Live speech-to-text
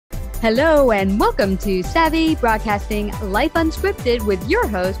Hello and welcome to Savvy Broadcasting Life Unscripted with your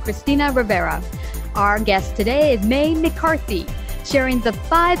host, Christina Rivera. Our guest today is McCarthy, sharing the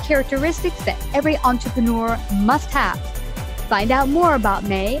 5 characteristics that every entrepreneur must have. Find out more about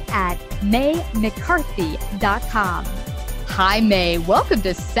May at maymccarthy.com. Hi, May. Welcome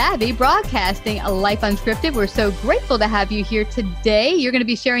to Savvy Broadcasting Life Unscripted. We're so grateful to have you here today. You're going to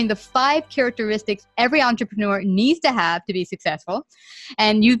be sharing the 5 characteristics every entrepreneur needs to have to be successful.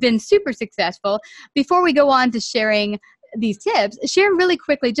 And you've been super successful. Before we go on to sharing these tips, share really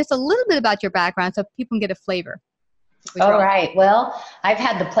quickly just a little bit about your background so people can get a flavor. All right. Well, I've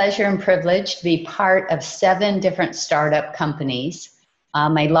had the pleasure and privilege to be part of 7 different startup companies.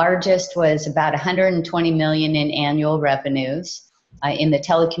 My largest was about 120 million in annual revenues in the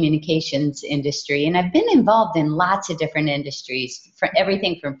telecommunications industry. And I've been involved in lots of different industries, for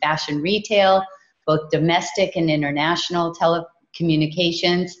everything from fashion retail, both domestic and international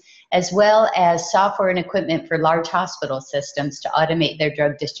telecommunications, as well as software and equipment for large hospital systems to automate their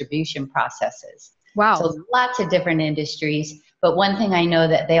drug distribution processes. Wow. So lots of different industries. But one thing I know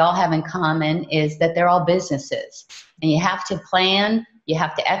that they all have in common is that they're all businesses. And you have to plan. You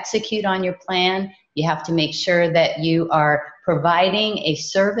have to execute on your plan. You have to make sure that you are providing a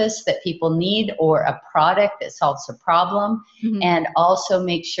service that people need or a product that solves a problem, and also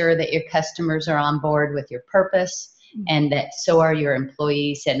make sure that your customers are on board with your purpose, and that so are your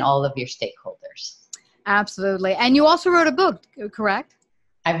employees and all of your stakeholders. Absolutely. And you also wrote a book, correct?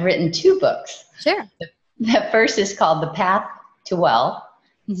 I've written 2 books. Sure. The first is called The Path to Wealth,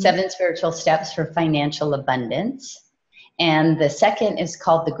 7 Spiritual Steps for Financial Abundance. And the second is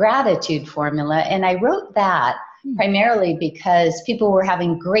called The Gratitude Formula. And I wrote that primarily because people were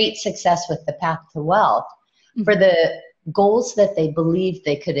having great success with the path to wealth for the goals that they believed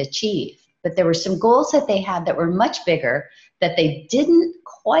they could achieve. But there were some goals that they had that were much bigger that they didn't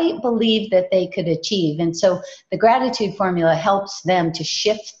quite believe that they could achieve. And so the Gratitude Formula helps them to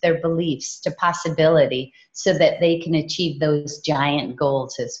shift their beliefs to possibility so that they can achieve those giant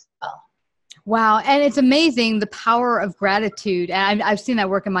goals as well. Wow. And it's amazing the power of gratitude. And I've seen that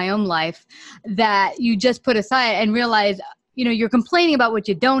work in my own life, that you just put aside and realize, you know, you're complaining about what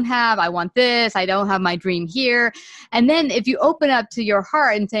you don't have. I want this. I don't have my dream here. And then if you open up to your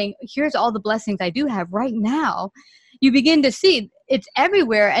heart and saying, here's all the blessings I do have right now, you begin to see it's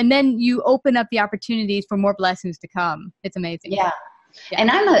everywhere. And then you open up the opportunities for more blessings to come. It's amazing. Yeah. And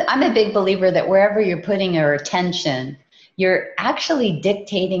I'm a big believer that wherever you're putting your attention, you're actually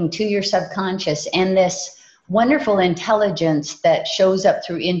dictating to your subconscious and this wonderful intelligence that shows up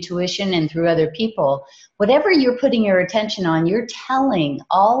through intuition and through other people. Whatever you're putting your attention on, you're telling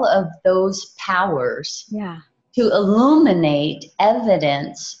all of those powers to illuminate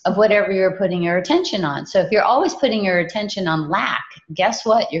evidence of whatever you're putting your attention on. So if you're always putting your attention on lack, guess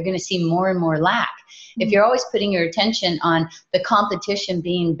what? You're going to see more and more lack. If you're always putting your attention on the competition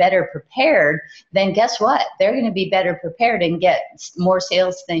being better prepared, then guess what? They're going to be better prepared and get more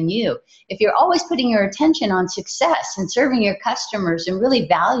sales than you. If you're always putting your attention on success and serving your customers in really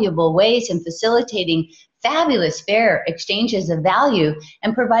valuable ways and facilitating fabulous fair exchanges of value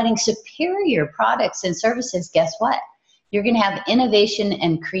and providing superior products and services, guess what? You're going to have innovation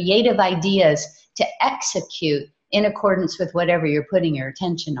and creative ideas to execute in accordance with whatever you're putting your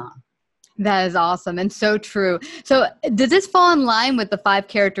attention on. That is awesome and so true. So does this fall in line with the 5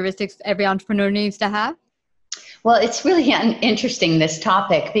 characteristics every entrepreneur needs to have? Well, it's really interesting, this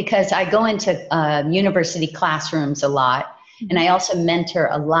topic, because I go into university classrooms a lot, and I also mentor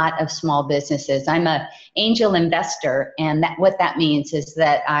a lot of small businesses. I'm an angel investor, and what that means is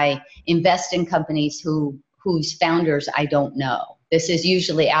that I invest in companies whose founders I don't know. This is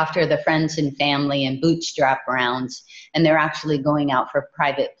usually after the friends and family and bootstrap rounds, and they're actually going out for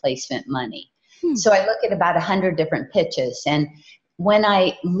private placement money. So I look at about 100 different pitches. And when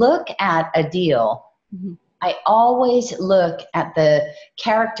I look at a deal, I always look at the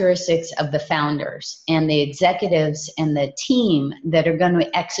characteristics of the founders and the executives and the team that are going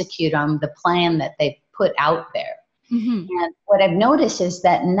to execute on the plan that they put out there. And what I've noticed is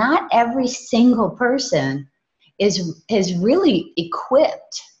that not every single person is really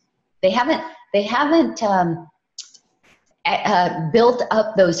equipped. They haven't built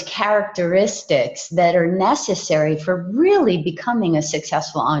up those characteristics that are necessary for really becoming a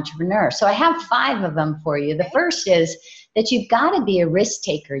successful entrepreneur. So I have 5 of them for you. The first is that you've got to be a risk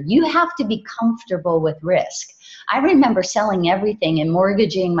taker. You have to be comfortable with risk. I remember selling everything and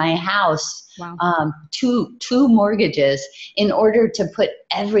mortgaging my house, Wow. two mortgages in order to put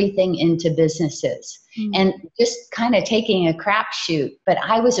everything into businesses. And just kind of taking a crapshoot, but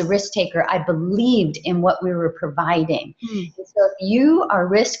I was a risk taker. I believed in what we were providing. And so if you are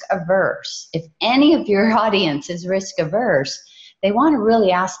risk averse, if any of your audience is risk averse, they want to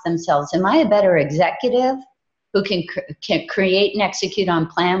really ask themselves, am I a better executive who can create and execute on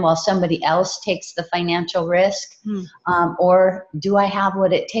plan while somebody else takes the financial risk? Or do I have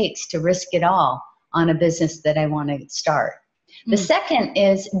what it takes to risk it all on a business that I want to start? The second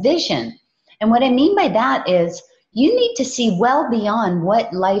is vision. And what I mean by that is you need to see well beyond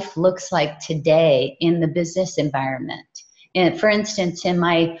what life looks like today in the business environment. And for instance, in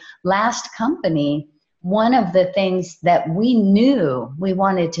my last company, one of the things that we knew we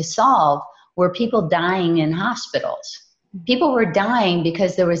wanted to solve were people dying in hospitals. People were dying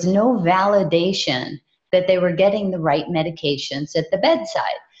because there was no validation that they were getting the right medications at the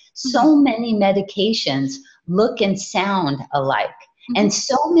bedside. So many medications look and sound alike. And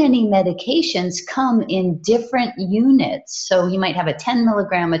so many medications come in different units. So you might have a 10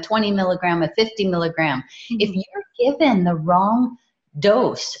 milligram, a 20 milligram, a 50 milligram. If you're given the wrong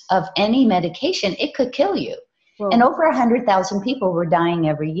dose of any medication, it could kill you. Whoa. And over 100,000 people were dying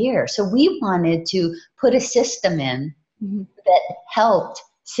every year. So we wanted to put a system in that helped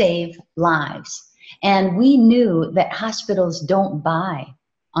save lives. And we knew that hospitals don't buy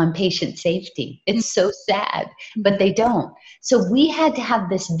on patient safety. It's so sad, but they don't. So we had to have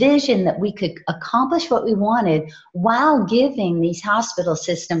this vision that we could accomplish what we wanted while giving these hospital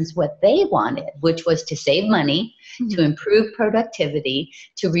systems what they wanted, which was to save money, to improve productivity,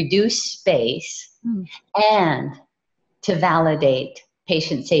 to reduce space, and to validate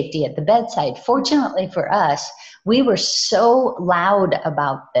patient safety at the bedside. Fortunately for us, we were so loud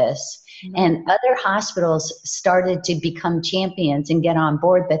about this, and other hospitals started to become champions and get on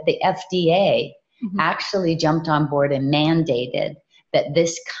board that the FDA actually jumped on board and mandated that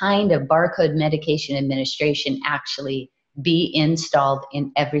this kind of barcode medication administration actually be installed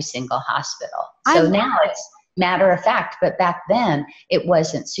in every single hospital. So now it's matter of fact, but back then it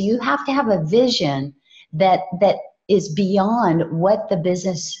wasn't. So you have to have a vision that is beyond what the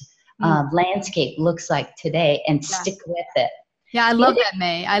business landscape looks like today and stick with it. Yeah, I love that,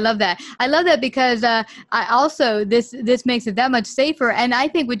 May. I love that. I love that because I also, this makes it that much safer. And I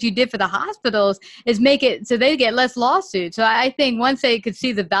think what you did for the hospitals is make it so they get less lawsuits. So I think once they could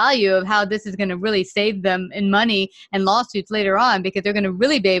see the value of how this is going to really save them in money and lawsuits later on, because they're going to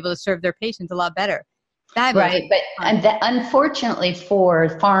really be able to serve their patients a lot better. Right, but unfortunately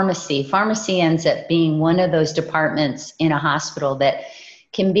for pharmacy ends up being one of those departments in a hospital that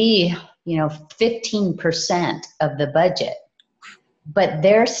can be, 15% of the budget. But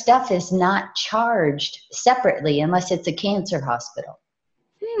their stuff is not charged separately unless it's a cancer hospital.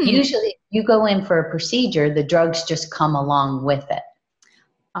 Usually you go in for a procedure, the drugs just come along with it.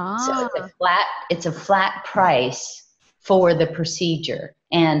 So it's a flat price for the procedure.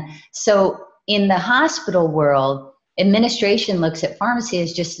 And so in the hospital world, administration looks at pharmacy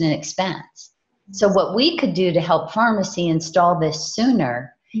as just an expense. So what we could do to help pharmacy install this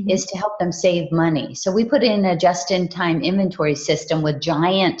sooner is to help them save money. So we put in a just-in-time inventory system with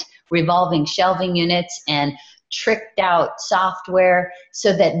giant revolving shelving units and tricked out software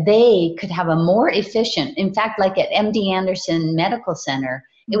so that they could have a more efficient, in fact, like at MD Anderson Medical Center,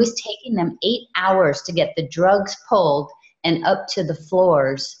 it was taking them 8 hours to get the drugs pulled and up to the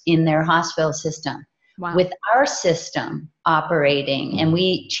floors in their hospital system. Wow. With our system operating, and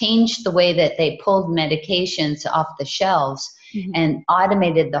we changed the way that they pulled medications off the shelves and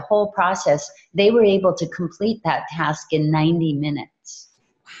automated the whole process, they were able to complete that task in 90 minutes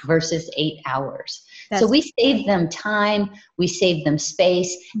versus 8 hours. So we saved them time, we saved them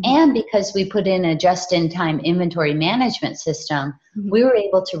space, and because we put in a just-in-time inventory management system, we were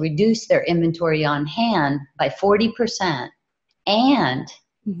able to reduce their inventory on hand by 40% and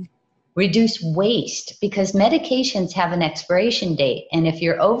reduce waste, because medications have an expiration date, and if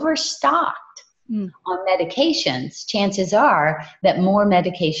you're overstocked on medications, chances are that more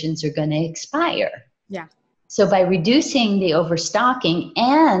medications are going to expire. Yeah. So by reducing the overstocking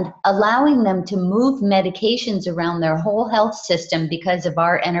and allowing them to move medications around their whole health system because of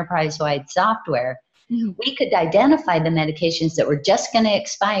our enterprise-wide software, we could identify the medications that were just going to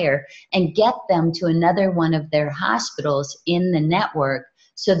expire and get them to another one of their hospitals in the network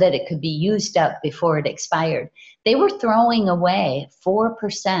so that it could be used up before it expired. They were throwing away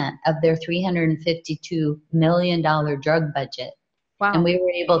 4% of their $352 million drug budget. Wow. And we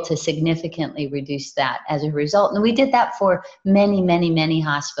were able to significantly reduce that as a result. And we did that for many, many, many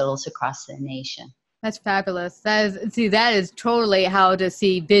hospitals across the nation. That's fabulous. That is totally how to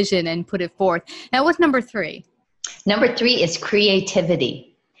see vision and put it forth. Now, what's number 3? Number 3 is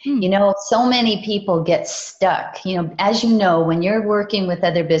creativity. Hmm. You know, so many people get stuck. You know, as you know, when you're working with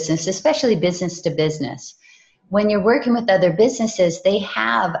other business, especially business to business, when you're working with other businesses, they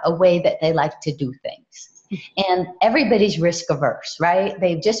have a way that they like to do things. And everybody's risk averse, right?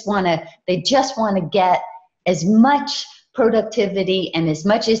 They just want to get as much productivity and as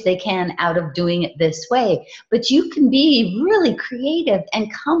much as they can out of doing it this way. But you can be really creative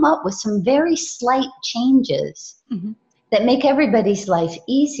and come up with some very slight changes Mm-hmm. that make everybody's life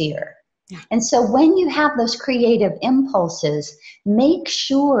easier. Yeah. And so when you have those creative impulses, make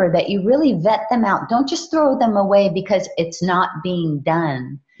sure that you really vet them out. Don't just throw them away because it's not being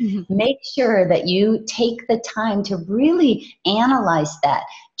done. Mm-hmm. Make sure that you take the time to really analyze that.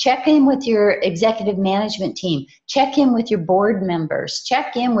 Check in with your executive management team. Check in with your board members.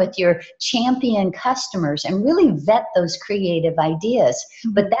 Check in with your champion customers and really vet those creative ideas.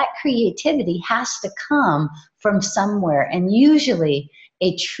 Mm-hmm. But that creativity has to come from somewhere. And usually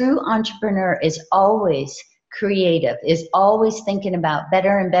a true entrepreneur is always creative, is always thinking about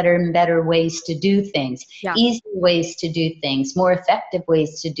better and better and better ways to do things, Yeah. easy ways to do things, more effective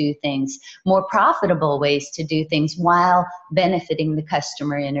ways to do things, more profitable ways to do things while benefiting the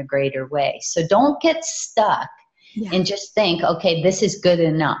customer in a greater way. So don't get stuck and just think, okay, this is good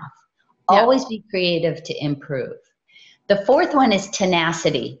enough. Always be creative to improve. The 4th one is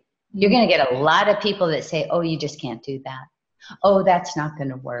tenacity. You're going to get a lot of people that say, oh, you just can't do that. Oh, that's not going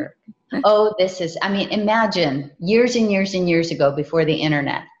to work. Oh, imagine years and years and years ago before the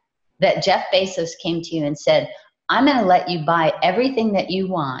internet that Jeff Bezos came to you and said, I'm going to let you buy everything that you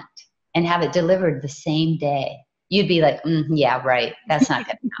want and have it delivered the same day. You'd be like, yeah, right. That's not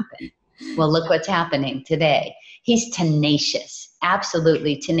going to happen. Well, look what's happening today. He's tenacious,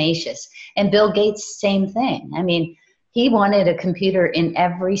 absolutely tenacious. And Bill Gates, same thing. I mean, he wanted a computer in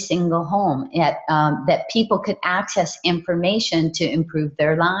every single home that people could access information to improve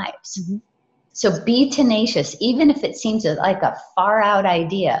their lives. Mm-hmm. So be tenacious, even if it seems like a far out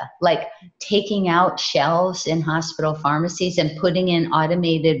idea, like taking out shelves in hospital pharmacies and putting in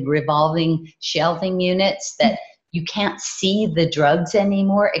automated revolving shelving units that you can't see the drugs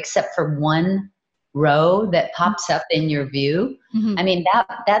anymore except for one row that pops up in your view. Mm-hmm. I mean,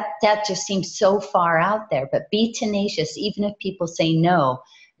 that just seems so far out there, but be tenacious. Even if people say no,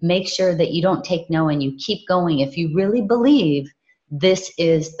 make sure that you don't take no and you keep going. If you really believe this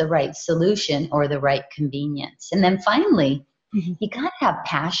is the right solution or the right convenience. And then finally, you got to have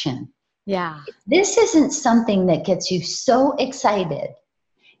passion. Yeah. If this isn't something that gets you so excited.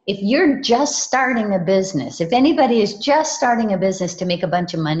 If you're just starting a business, if anybody is just starting a business to make a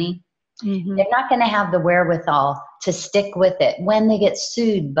bunch of money, they're not going to have the wherewithal to stick with it when they get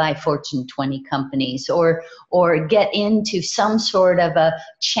sued by Fortune 20 companies or get into some sort of a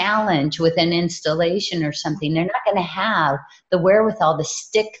challenge with an installation or something. They're not going to have the wherewithal to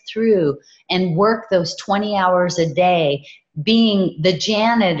stick through and work those 20 hours a day being the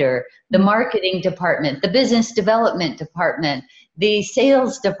janitor, the marketing department, the business development department, the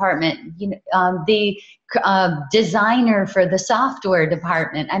sales department, the designer for the software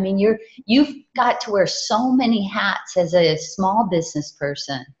department. I mean, you've got to wear so many hats as a small business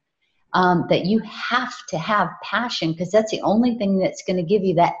person that you have to have passion, because that's the only thing that's going to give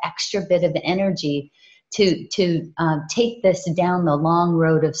you that extra bit of energy to take this down the long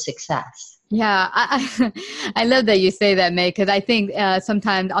road of success. Yeah, I love that you say that, May, because I think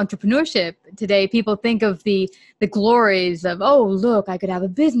sometimes entrepreneurship today, people think of the glories of, oh, look, I could have a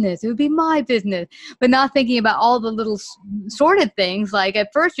business. It would be my business. But not thinking about all the little sordid things. Like at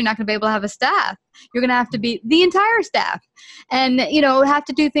first, you're not going to be able to have a staff. You're going to have to be the entire staff. And, have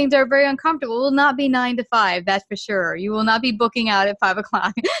to do things that are very uncomfortable. It will not be 9 to 5, that's for sure. You will not be booking out at 5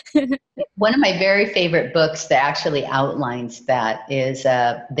 o'clock. One of my very favorite books that actually outlines that is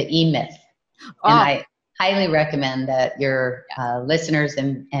The E-Myth. And I highly recommend that your listeners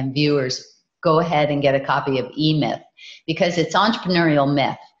and viewers go ahead and get a copy of E-Myth, because it's entrepreneurial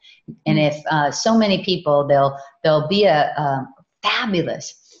myth. And if so many people, they'll be a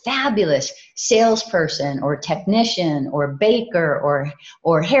fabulous salesperson or technician or baker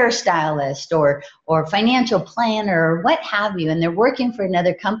or hairstylist or financial planner or what have you, and they're working for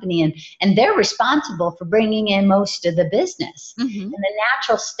another company and they're responsible for bringing in most of the business. And the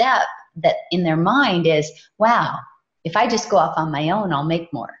natural step that in their mind is, wow, if I just go off on my own, I'll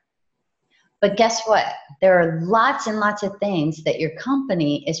make more. But guess what? There are lots and lots of things that your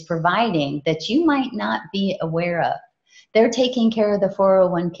company is providing that you might not be aware of. They're taking care of the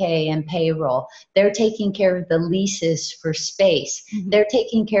 401k and payroll. They're taking care of the leases for space. They're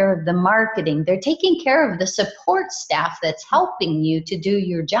taking care of the marketing. They're taking care of the support staff that's helping you to do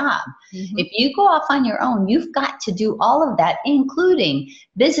your job. If you go off on your own, you've got to do all of that, including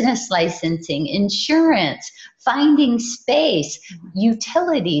business licensing, insurance, finding space,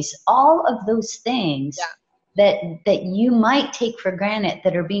 utilities, all of those things that you might take for granted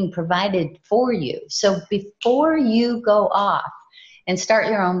that are being provided for you. So before you go off and start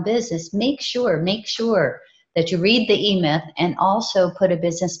your own business, make sure that you read the E-Myth and also put a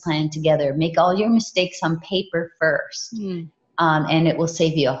business plan together. Make all your mistakes on paper first, and it will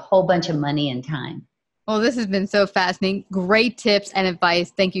save you a whole bunch of money and time. Well, this has been so fascinating. Great tips and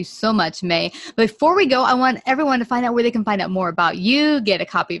advice. Thank you so much, May. Before we go, I want everyone to find out where they can find out more about you, get a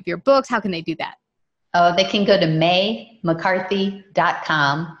copy of your books. How can they do that? Oh, they can go to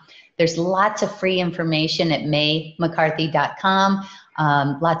maymccarthy.com. There's lots of free information at maymccarthy.com.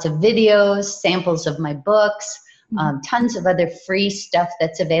 Lots of videos, samples of my books, tons of other free stuff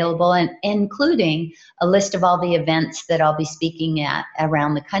that's available, and including a list of all the events that I'll be speaking at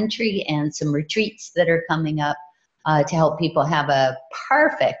around the country and some retreats that are coming up to help people have a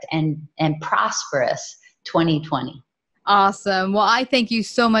perfect and prosperous 2020. Awesome. Well, I thank you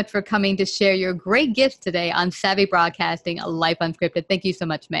so much for coming to share your great gifts today on Savvy Broadcasting, Life Unscripted. Thank you so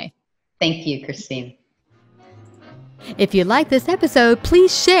much, May. Thank you, Christine. If you like this episode,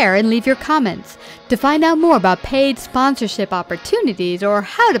 please share and leave your comments. To find out more about paid sponsorship opportunities or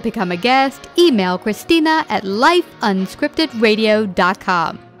how to become a guest, email Christina at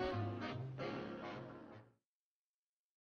lifeunscriptedradio.com.